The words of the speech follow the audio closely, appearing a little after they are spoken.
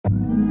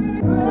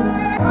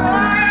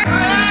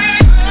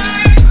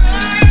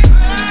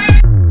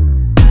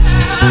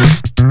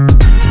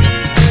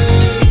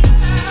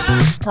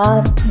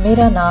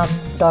मेरा नाम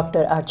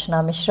डॉक्टर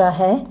अर्चना मिश्रा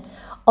है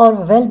और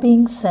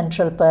वेलबींग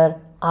सेंट्रल पर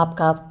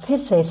आपका फिर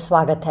से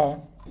स्वागत है।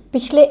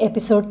 पिछले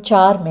एपिसोड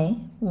 4 में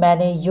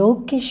मैंने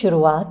योग की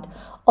शुरुआत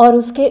और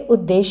उसके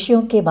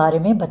उद्देश्यों के बारे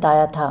में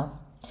बताया था।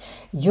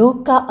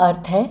 योग का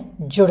अर्थ है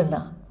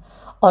जुड़ना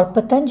और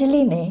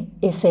पतंजलि ने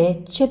इसे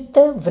चित्त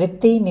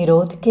वृत्ति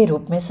निरोध के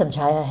रूप में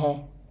समझाया है।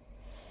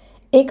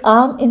 एक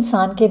आम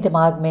इंसान के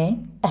दिमाग में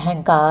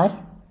अहंकार,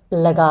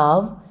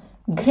 लगाव,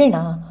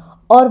 घृणा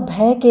और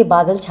भय के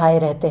बादल छाए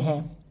रहते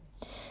हैं।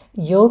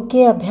 योग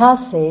के अभ्यास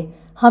से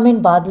हम इन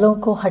बादलों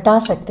को हटा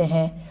सकते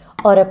हैं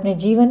और अपने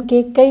जीवन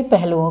के कई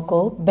पहलुओं को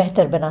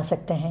बेहतर बना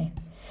सकते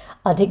हैं।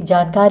 अधिक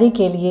जानकारी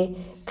के लिए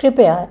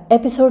कृपया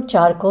एपिसोड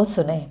 4 को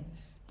सुनें।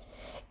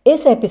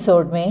 इस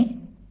एपिसोड में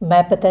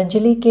मैं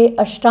पतंजलि के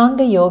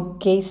अष्टांग योग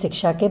की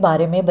शिक्षा के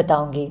बारे में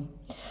बताऊंगी।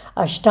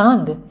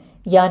 अष्टांग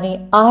यानी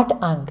 8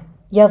 अंग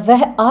या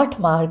वह 8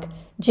 मार्ग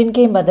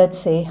जिनकी मदद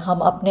से हम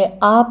अपने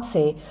आप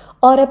से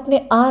और अपने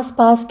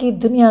आसपास की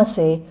दुनिया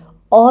से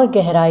और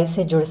गहराई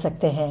से जुड़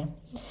सकते हैं।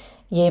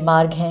 ये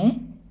मार्ग हैं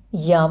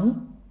यम,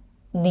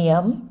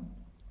 नियम,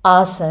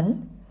 आसन,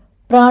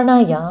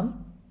 प्राणायाम,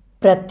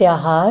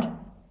 प्रत्याहार,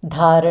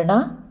 धारणा,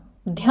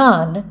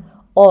 ध्यान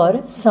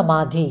और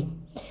समाधि।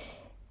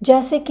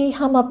 जैसे कि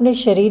हम अपने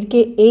शरीर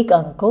के एक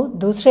अंग को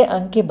दूसरे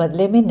अंग के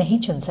बदले में नहीं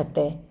चुन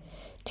सकते,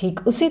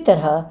 ठीक उसी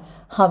तरह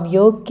हम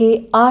योग के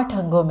 8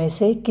 अंगों में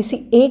से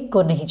किसी एक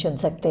को नहीं चुन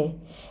सकते।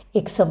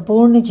 एक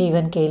संपूर्ण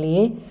जीवन के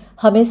लिए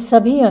हमें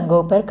सभी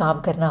अंगों पर काम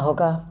करना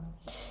होगा।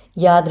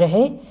 याद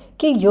रहे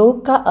कि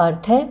योग का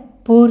अर्थ है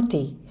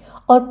पूर्ति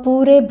और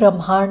पूरे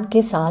ब्रह्मांड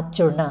के साथ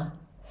जुड़ना।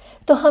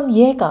 तो हम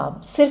यह काम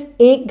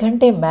सिर्फ 1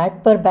 घंटे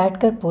मैट पर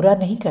बैठकर पूरा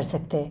नहीं कर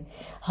सकते।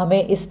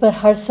 हमें इस पर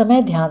हर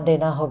समय ध्यान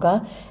देना होगा,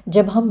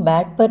 जब हम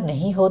मैट पर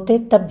नहीं होते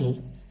तब भी।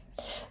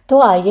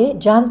 तो आइए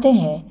जानते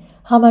हैं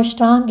हम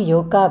अष्टांग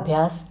योग का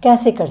अभ्यास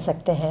कैसे कर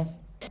सकते हैं।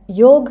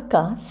 योग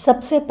का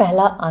सबसे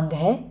पहला अंग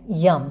है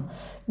यम,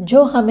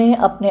 जो हमें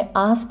अपने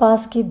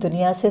आसपास की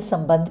दुनिया से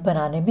संबंध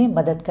बनाने में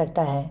मदद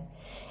करता है।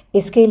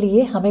 इसके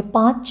लिए हमें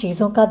 5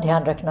 चीज़ों का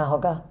ध्यान रखना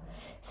होगा।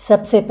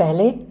 सबसे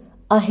पहले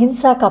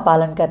अहिंसा का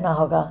पालन करना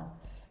होगा।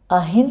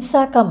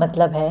 अहिंसा का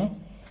मतलब है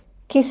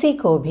किसी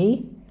को भी,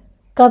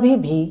 कभी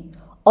भी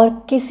और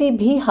किसी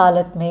भी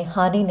हालत में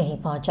हानि नहीं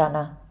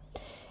पहुंचाना।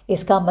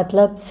 इसका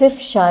मतलब सिर्फ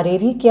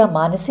शारीरिक या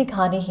मानसिक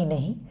हानि ही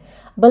नहीं,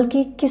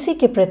 बल्कि किसी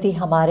के प्रति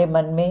हमारे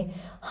मन में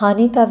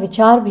हानि का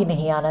विचार भी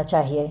नहीं आना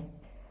चाहिए।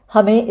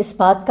 हमें इस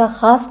बात का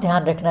खास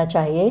ध्यान रखना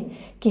चाहिए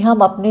कि हम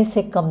अपने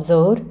से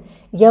कमज़ोर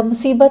या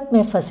मुसीबत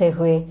में फंसे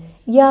हुए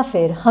या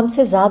फिर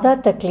हमसे ज़्यादा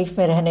तकलीफ़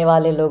में रहने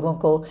वाले लोगों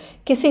को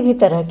किसी भी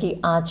तरह की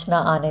आँच ना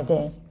आने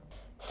दें।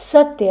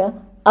 सत्य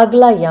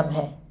अगला यम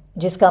है,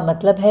 जिसका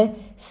मतलब है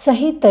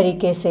सही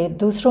तरीके से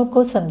दूसरों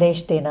को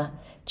संदेश देना,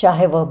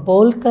 चाहे वह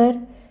बोलकर,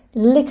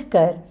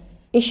 लिखकर,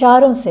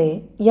 इशारों से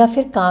या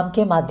फिर काम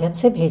के माध्यम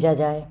से भेजा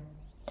जाए।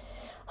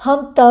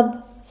 हम तब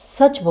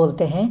सच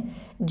बोलते हैं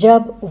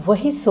जब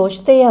वही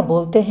सोचते या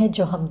बोलते हैं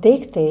जो हम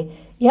देखते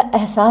या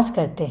एहसास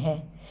करते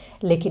हैं,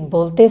 लेकिन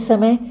बोलते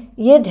समय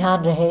यह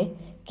ध्यान रहे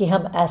कि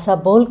हम ऐसा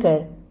बोलकर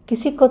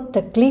किसी को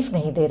तकलीफ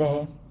नहीं दे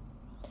रहे।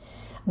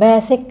 मैं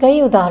ऐसे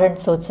कई उदाहरण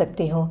सोच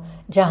सकती हूँ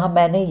जहाँ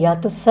मैंने या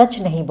तो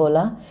सच नहीं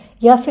बोला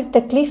या फिर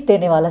तकलीफ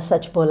देने वाला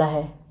सच बोला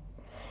है।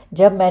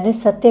 जब मैंने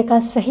सत्य का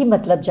सही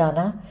मतलब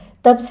जाना,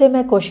 तब से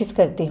मैं कोशिश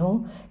करती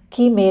हूँ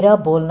कि मेरा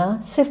बोलना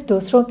सिर्फ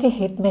दूसरों के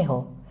हित में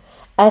हो।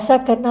 ऐसा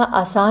करना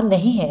आसान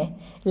नहीं है,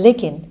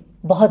 लेकिन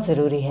बहुत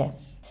ज़रूरी है।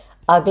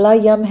 अगला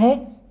यम है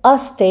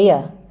अस्तेय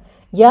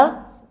या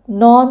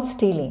नॉन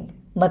स्टीलिंग,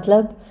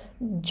 मतलब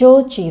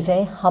जो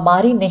चीज़ें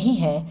हमारी नहीं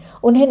हैं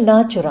उन्हें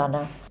ना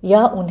चुराना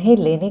या उन्हें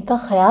लेने का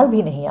ख्याल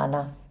भी नहीं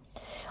आना।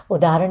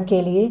 उदाहरण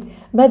के लिए,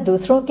 मैं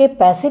दूसरों के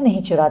पैसे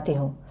नहीं चुराती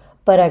हूँ,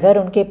 पर अगर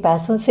उनके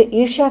पैसों से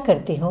ईर्ष्या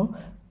करती हूँ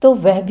तो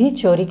वह भी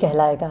चोरी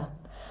कहलाएगा।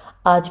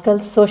 आजकल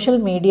सोशल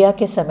मीडिया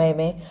के समय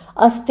में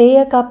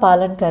अस्तेय का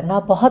पालन करना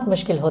बहुत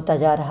मुश्किल होता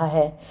जा रहा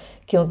है,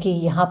 क्योंकि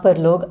यहाँ पर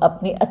लोग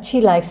अपनी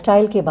अच्छी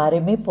लाइफस्टाइल के बारे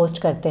में पोस्ट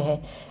करते हैं,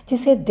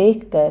 जिसे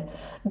देखकर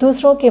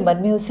दूसरों के मन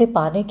में उसे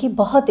पाने की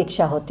बहुत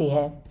इच्छा होती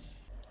है।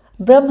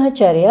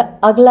 ब्रह्मचर्य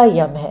अगला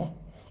यम है।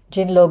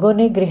 जिन लोगों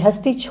ने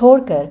गृहस्थी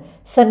छोड़कर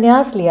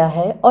संन्यास लिया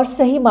है और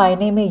सही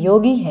मायने में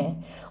योगी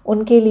हैं,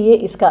 उनके लिए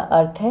इसका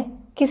अर्थ है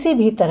किसी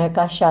भी तरह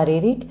का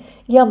शारीरिक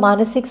या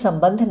मानसिक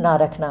संबंध ना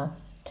रखना।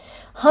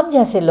 हम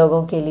जैसे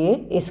लोगों के लिए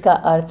इसका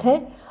अर्थ है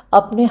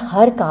अपने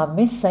हर काम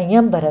में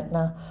संयम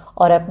बरतना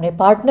और अपने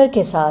पार्टनर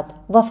के साथ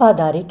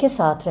वफादारी के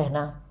साथ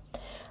रहना।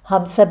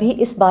 हम सभी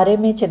इस बारे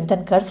में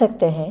चिंतन कर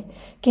सकते हैं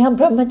कि हम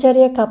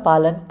ब्रह्मचर्य का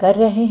पालन कर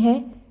रहे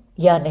हैं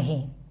या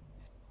नहीं।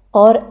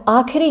 और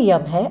आखिरी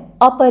यम है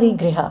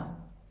अपरिग्रह,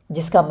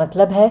 जिसका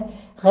मतलब है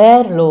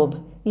गैर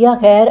लोभ या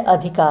गैर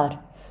अधिकार।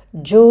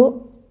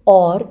 जो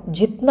और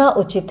जितना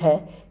उचित है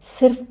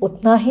सिर्फ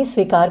उतना ही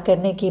स्वीकार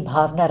करने की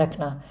भावना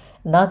रखना,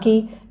 ना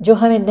कि जो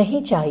हमें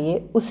नहीं चाहिए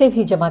उसे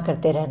भी जमा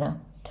करते रहना।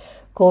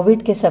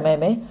 कोविड के समय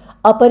में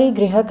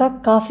अपरिग्रह का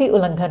काफ़ी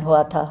उल्लंघन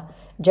हुआ था,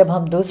 जब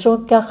हम दूसरों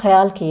का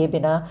ख्याल किए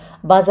बिना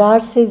बाजार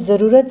से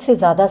ज़रूरत से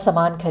ज़्यादा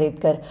सामान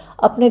खरीदकर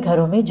अपने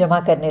घरों में जमा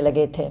करने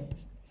लगे थे।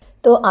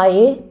 तो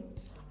आइए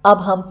अब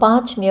हम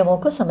 5 नियमों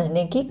को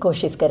समझने की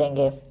कोशिश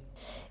करेंगे।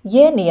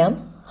 ये नियम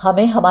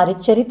हमें हमारे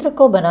चरित्र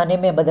को बनाने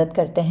में मदद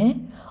करते हैं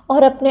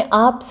और अपने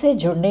आप से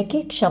जुड़ने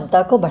की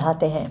क्षमता को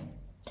बढ़ाते हैं।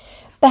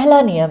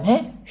 पहला नियम है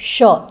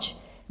शौच,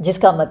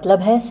 जिसका मतलब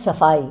है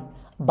सफाई।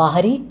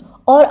 बाहरी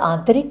और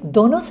आंतरिक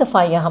दोनों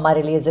सफाइयाँ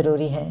हमारे लिए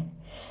ज़रूरी हैं।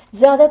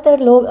 ज़्यादातर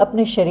लोग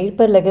अपने शरीर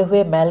पर लगे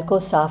हुए मैल को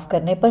साफ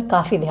करने पर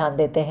काफ़ी ध्यान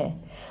देते हैं,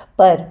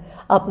 पर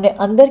अपने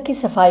अंदर की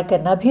सफाई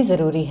करना भी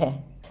ज़रूरी है,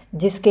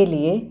 जिसके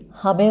लिए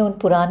हमें उन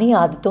पुरानी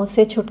आदतों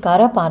से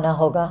छुटकारा पाना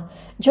होगा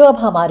जो अब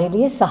हमारे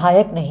लिए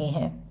सहायक नहीं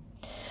हैं।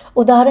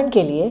 उदाहरण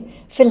के लिए,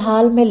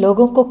 फ़िलहाल मैं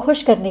लोगों को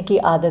खुश करने की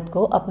आदत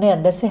को अपने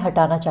अंदर से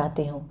हटाना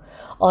चाहती हूँ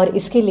और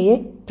इसके लिए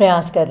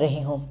प्रयास कर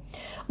रही हूँ।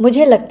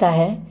 मुझे लगता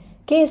है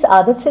कि इस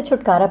आदत से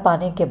छुटकारा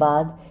पाने के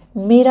बाद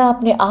मेरा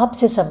अपने आप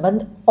से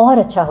संबंध और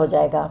अच्छा हो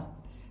जाएगा।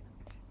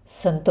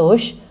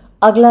 संतोष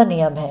अगला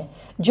नियम है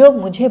जो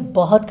मुझे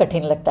बहुत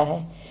कठिन लगता है।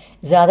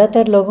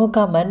 ज़्यादातर लोगों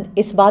का मन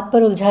इस बात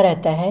पर उलझा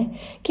रहता है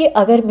कि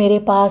अगर मेरे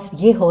पास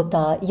ये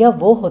होता या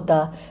वो होता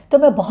तो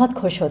मैं बहुत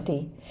खुश होती,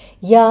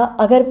 या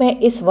अगर मैं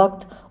इस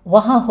वक्त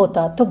वहाँ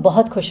होता तो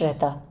बहुत खुश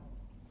रहता।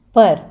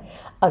 पर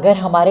अगर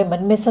हमारे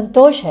मन में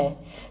संतोष है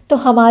तो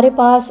हमारे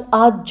पास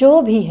आज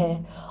जो भी है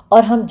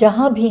और हम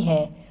जहाँ भी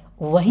हैं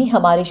वही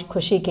हमारी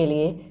खुशी के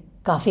लिए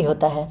काफ़ी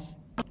होता है।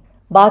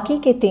 बाकी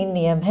के 3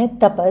 नियम हैं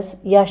तपस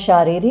या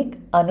शारीरिक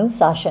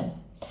अनुशासन,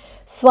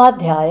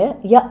 स्वाध्याय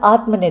या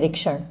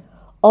आत्मनिरीक्षण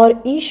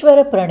और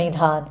ईश्वर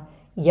प्रणिधान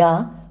या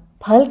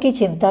फल की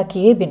चिंता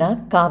किए बिना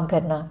काम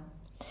करना।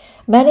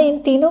 मैंने इन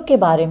तीनों के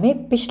बारे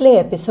में पिछले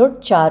एपिसोड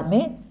 4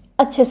 में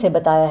अच्छे से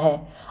बताया है।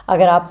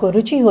 अगर आपको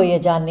रुचि हो ये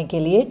जानने के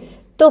लिए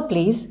तो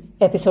प्लीज़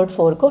एपिसोड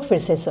 4 को फिर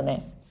से सुनें।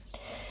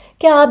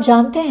 क्या आप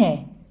जानते हैं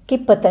कि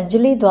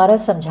पतंजलि द्वारा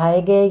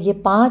समझाए गए ये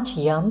 5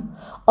 यम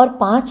और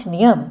 5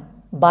 नियम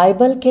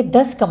बाइबल के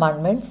 10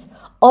 कमांडमेंट्स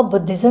और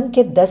बुद्धिज़्म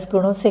के 10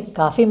 गुणों से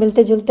काफ़ी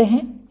मिलते जुलते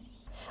हैं?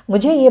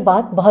 मुझे ये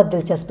बात बहुत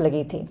दिलचस्प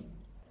लगी थी।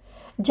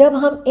 जब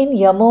हम इन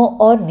यमों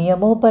और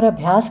नियमों पर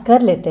अभ्यास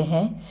कर लेते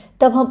हैं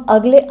तब हम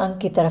अगले अंग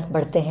की तरफ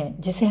बढ़ते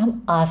हैं, जिसे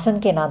हम आसन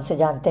के नाम से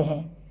जानते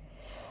हैं।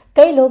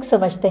 कई लोग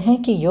समझते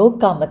हैं कि योग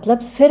का मतलब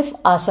सिर्फ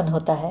आसन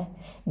होता है,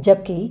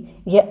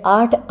 जबकि ये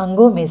 8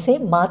 अंगों में से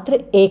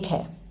मात्र एक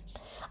है।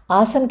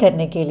 आसन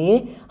करने के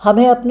लिए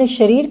हमें अपने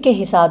शरीर के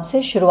हिसाब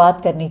से शुरुआत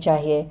करनी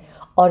चाहिए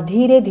और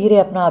धीरे धीरे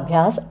अपना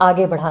अभ्यास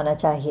आगे बढ़ाना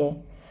चाहिए।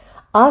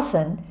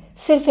 आसन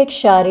सिर्फ एक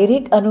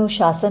शारीरिक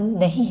अनुशासन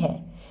नहीं है,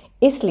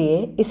 इसलिए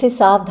इसे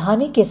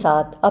सावधानी के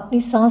साथ अपनी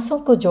सांसों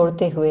को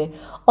जोड़ते हुए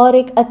और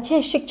एक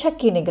अच्छे शिक्षक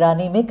की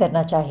निगरानी में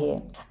करना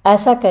चाहिए।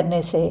 ऐसा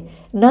करने से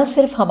न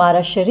सिर्फ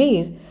हमारा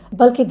शरीर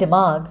बल्कि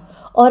दिमाग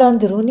और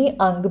अंदरूनी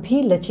अंग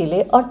भी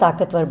लचीले और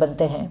ताकतवर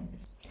बनते हैं।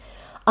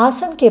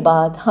 आसन के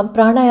बाद हम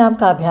प्राणायाम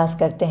का अभ्यास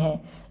करते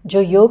हैं,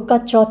 जो योग का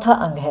चौथा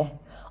अंग है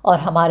और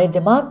हमारे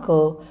दिमाग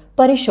को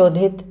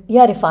परिशोधित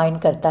या रिफाइन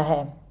करता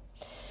है।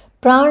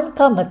 प्राण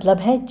का मतलब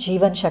है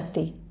जीवन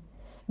शक्ति,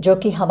 जो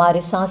कि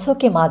हमारे सांसों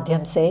के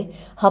माध्यम से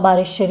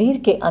हमारे शरीर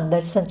के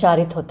अंदर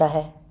संचारित होता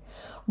है।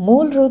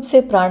 मूल रूप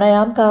से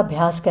प्राणायाम का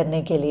अभ्यास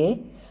करने के लिए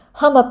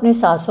हम अपने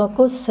सांसों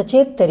को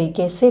सचेत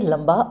तरीके से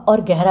लंबा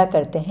और गहरा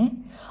करते हैं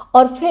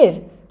और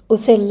फिर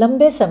उसे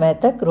लंबे समय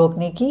तक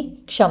रोकने की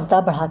क्षमता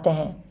बढ़ाते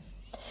हैं।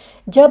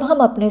 जब हम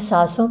अपने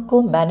सांसों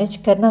को मैनेज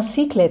करना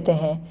सीख लेते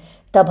हैं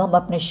तब हम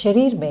अपने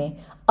शरीर में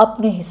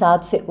अपने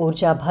हिसाब से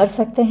ऊर्जा भर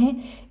सकते हैं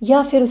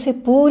या फिर उसे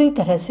पूरी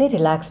तरह से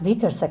रिलैक्स भी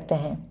कर सकते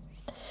हैं।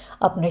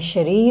 अपने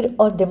शरीर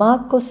और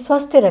दिमाग को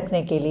स्वस्थ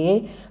रखने के लिए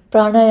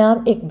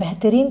प्राणायाम एक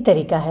बेहतरीन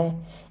तरीका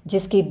है,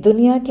 जिसकी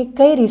दुनिया के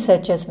कई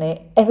रिसर्चर्स ने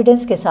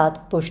एविडेंस के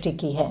साथ पुष्टि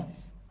की है।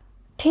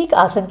 ठीक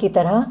आसन की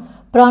तरह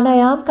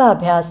प्राणायाम का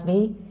अभ्यास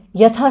भी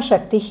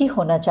यथाशक्ति ही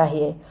होना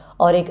चाहिए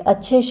और एक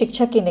अच्छे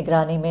शिक्षक की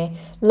निगरानी में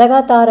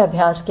लगातार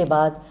अभ्यास के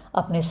बाद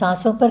अपने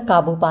सांसों पर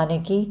काबू पाने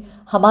की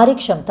हमारी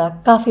क्षमता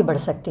काफ़ी बढ़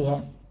सकती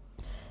है।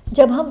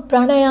 जब हम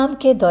प्राणायाम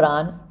के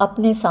दौरान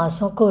अपने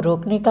सांसों को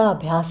रोकने का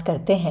अभ्यास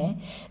करते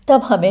हैं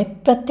तब हमें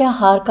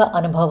प्रत्याहार का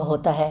अनुभव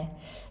होता है,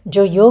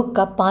 जो योग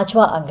का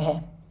 5वां अंग है।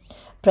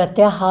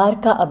 प्रत्याहार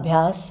का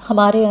अभ्यास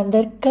हमारे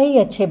अंदर कई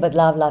अच्छे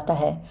बदलाव लाता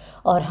है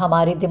और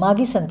हमारे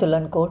दिमागी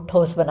संतुलन को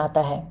ठोस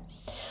बनाता है।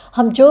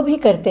 हम जो भी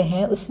करते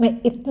हैं उसमें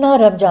इतना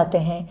रम जाते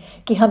हैं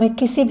कि हमें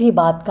किसी भी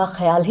बात का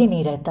ख्याल ही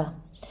नहीं रहता।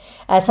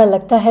 ऐसा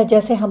लगता है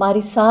जैसे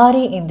हमारी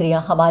सारी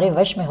इंद्रियां हमारे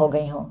वश में हो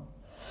गई हों।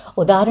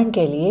 उदाहरण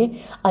के लिए,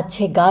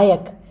 अच्छे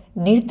गायक,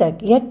 नर्तक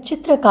या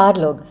चित्रकार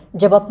लोग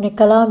जब अपने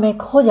कला में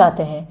खो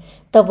जाते हैं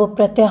तब वो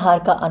प्रत्याहार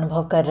का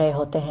अनुभव कर रहे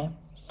होते हैं।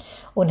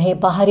 उन्हें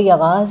बाहरी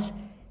आवाज़,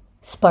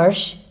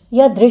 स्पर्श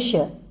या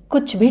दृश्य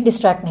कुछ भी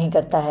डिस्ट्रैक्ट नहीं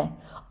करता है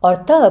और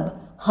तब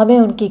हमें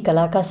उनकी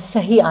कला का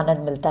सही आनंद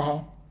मिलता है।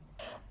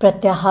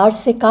 प्रत्याहार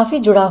से काफ़ी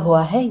जुड़ा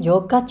हुआ है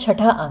योग का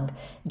 6ठा अंग,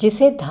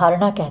 जिसे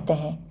धारणा कहते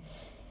हैं।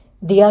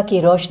 दिया की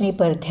रोशनी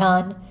पर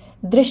ध्यान,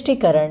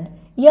 दृष्टिकरण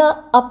या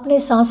अपने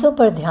सांसों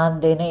पर ध्यान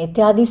देने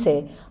इत्यादि से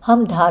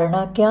हम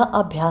धारणा क्या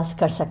अभ्यास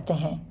कर सकते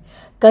हैं।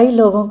 कई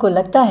लोगों को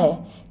लगता है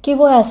कि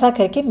वो ऐसा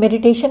करके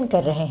मेडिटेशन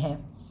कर रहे हैं,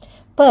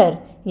 पर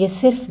यह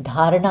सिर्फ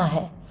धारणा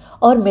है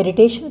और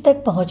मेडिटेशन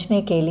तक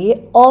पहुंचने के लिए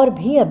और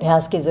भी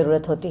अभ्यास की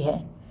ज़रूरत होती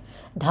है।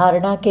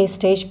 धारणा के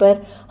स्टेज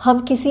पर हम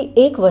किसी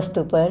एक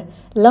वस्तु पर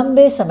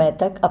लंबे समय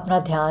तक अपना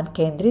ध्यान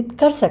केंद्रित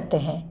कर सकते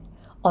हैं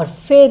और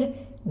फिर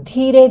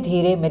धीरे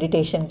धीरे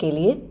मेडिटेशन के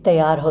लिए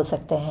तैयार हो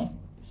सकते हैं।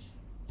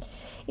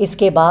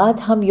 इसके बाद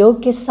हम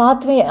योग के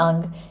 7वें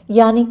अंग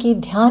यानी कि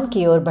ध्यान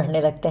की ओर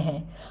बढ़ने लगते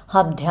हैं।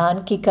 हम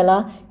ध्यान की कला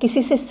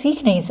किसी से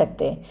सीख नहीं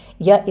सकते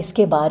या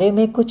इसके बारे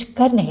में कुछ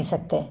कर नहीं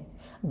सकते,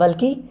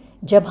 बल्कि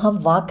जब हम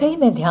वाकई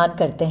में ध्यान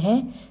करते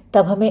हैं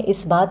तब हमें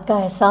इस बात का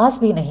एहसास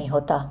भी नहीं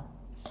होता।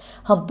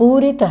 हम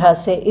पूरी तरह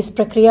से इस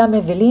प्रक्रिया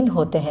में विलीन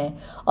होते हैं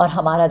और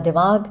हमारा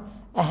दिमाग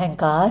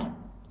अहंकार,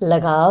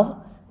 लगाव,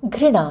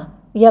 घृणा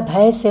या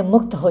भय से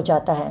मुक्त हो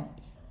जाता है।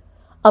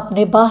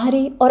 अपने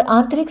बाहरी और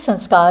आंतरिक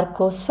संस्कार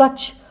को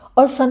स्वच्छ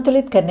और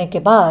संतुलित करने के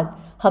बाद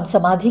हम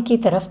समाधि की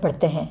तरफ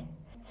बढ़ते हैं।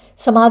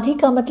 समाधि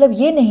का मतलब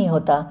ये नहीं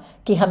होता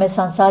कि हमें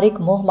सांसारिक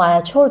मोह माया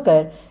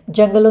छोड़कर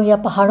जंगलों या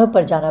पहाड़ों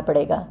पर जाना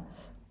पड़ेगा।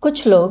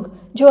 कुछ लोग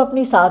जो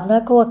अपनी साधना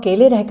को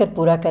अकेले रहकर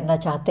पूरा करना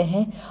चाहते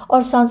हैं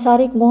और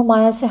सांसारिक मोह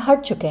माया से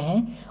हट चुके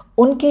हैं,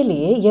 उनके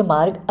लिए ये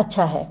मार्ग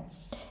अच्छा है।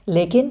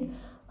 लेकिन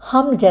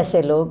हम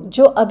जैसे लोग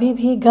जो अभी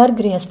भी घर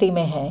गृहस्थी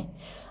में हैं,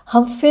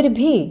 हम फिर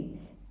भी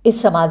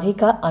इस समाधि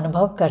का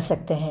अनुभव कर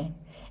सकते हैं।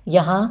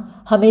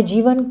 यहाँ हमें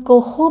जीवन को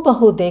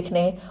हूबहू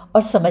देखने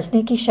और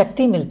समझने की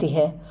शक्ति मिलती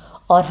है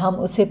और हम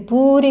उसे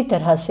पूरी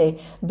तरह से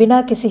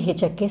बिना किसी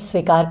हिचक के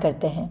स्वीकार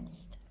करते हैं।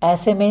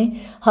 ऐसे में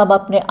हम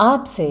अपने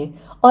आप से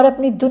और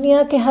अपनी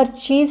दुनिया के हर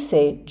चीज़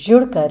से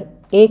जुड़कर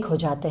एक हो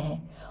जाते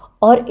हैं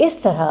और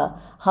इस तरह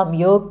हम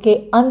योग के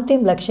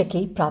अंतिम लक्ष्य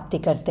की प्राप्ति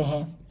करते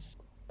हैं।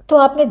 तो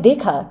आपने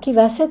देखा कि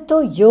वैसे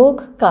तो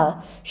योग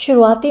का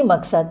शुरुआती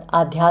मकसद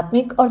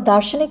आध्यात्मिक और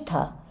दार्शनिक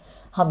था।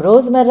 हम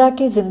रोज़मर्रा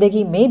की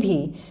ज़िंदगी में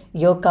भी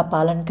योग का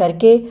पालन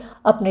करके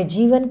अपने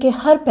जीवन के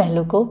हर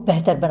पहलू को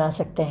बेहतर बना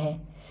सकते हैं।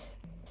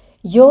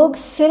 योग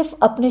सिर्फ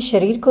अपने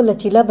शरीर को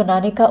लचीला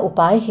बनाने का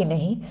उपाय ही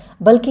नहीं,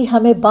 बल्कि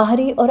हमें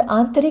बाहरी और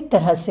आंतरिक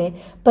तरह से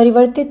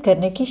परिवर्तित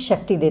करने की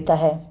शक्ति देता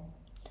है।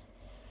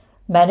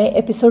 मैंने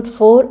एपिसोड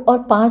 4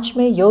 और 5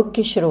 में योग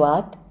की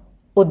शुरुआत,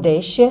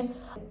 उद्देश्य,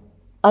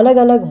 अलग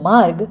अलग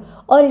मार्ग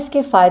और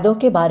इसके फायदों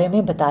के बारे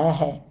में बताया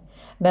है।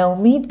 मैं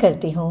उम्मीद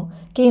करती हूँ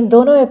कि इन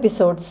दोनों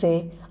एपिसोड से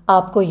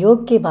आपको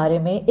योग के बारे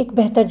में एक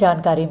बेहतर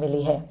जानकारी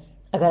मिली है।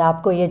 अगर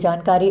आपको ये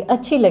जानकारी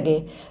अच्छी लगे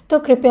तो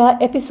कृपया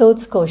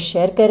एपिसोड्स को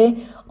शेयर करें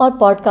और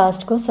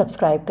पॉडकास्ट को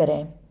सब्सक्राइब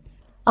करें।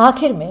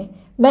 आखिर में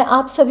मैं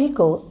आप सभी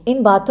को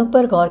इन बातों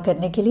पर गौर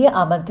करने के लिए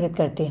आमंत्रित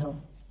करती हूँ।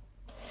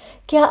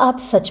 क्या आप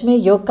सच में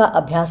योग का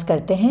अभ्यास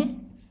करते हैं?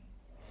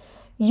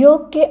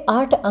 योग के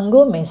 8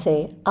 अंगों में से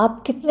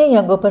आप कितने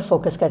अंगों पर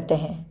फोकस करते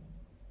हैं?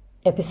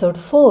 एपिसोड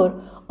 4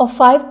 और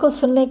 5 को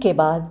सुनने के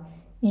बाद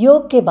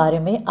योग के बारे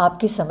में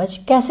आपकी समझ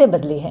कैसे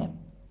बदली है?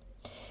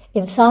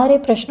 इन सारे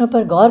प्रश्नों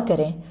पर गौर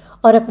करें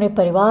और अपने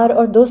परिवार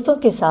और दोस्तों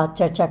के साथ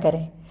चर्चा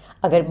करें।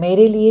 अगर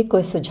मेरे लिए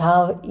कोई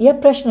सुझाव या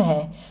प्रश्न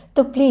है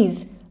तो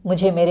प्लीज़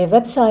मुझे मेरे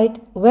वेबसाइट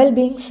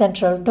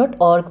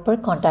wellbeingcentral.org पर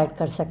कांटेक्ट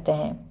कर सकते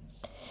हैं।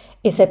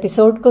 इस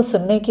एपिसोड को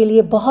सुनने के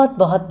लिए बहुत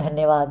बहुत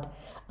धन्यवाद।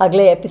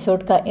 अगले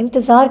एपिसोड का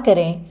इंतज़ार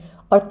करें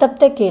और तब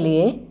तक के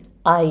लिए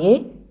आइए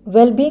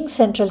वेलबींग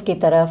सेंट्रल की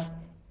तरफ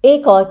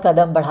एक और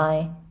कदम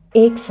बढ़ाएं,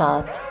 एक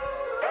साथ।